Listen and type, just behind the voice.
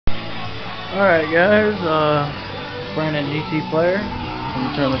Alright guys, Brandon GT Player. Let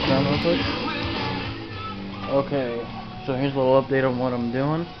me turn this down real quick. Okay, so here's a little update on what I'm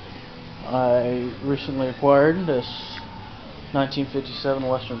doing. I recently acquired this 1957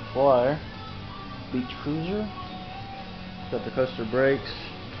 Western Flyer beach cruiser. Got the coaster brakes.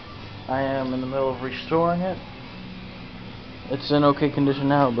 I am in the middle of restoring it. It's in okay condition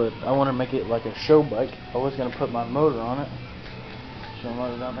now, but I want to make it like a show bike. I was going to put my motor on it. Show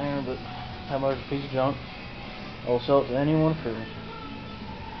motor down there, but that motor's a piece of junk. I will sell it to anyone for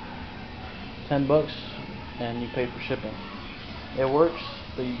 $10 and you pay for shipping. It works,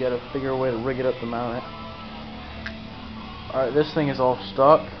 but you gotta figure a way to rig it up to mount it. Alright, this thing is all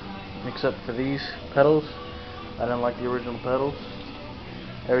stock except for these pedals. I didn't like the original pedals.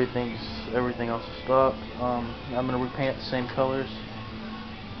 Everything else is stock. I'm gonna repaint the same colors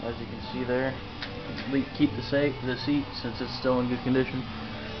as you can see there. Keep the seat since it's still in good condition.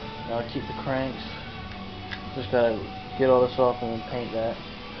 Keep the cranks. Just gotta get all this off and then paint that.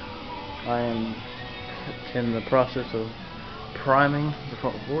 I am in the process of priming the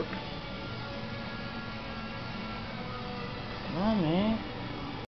front fork.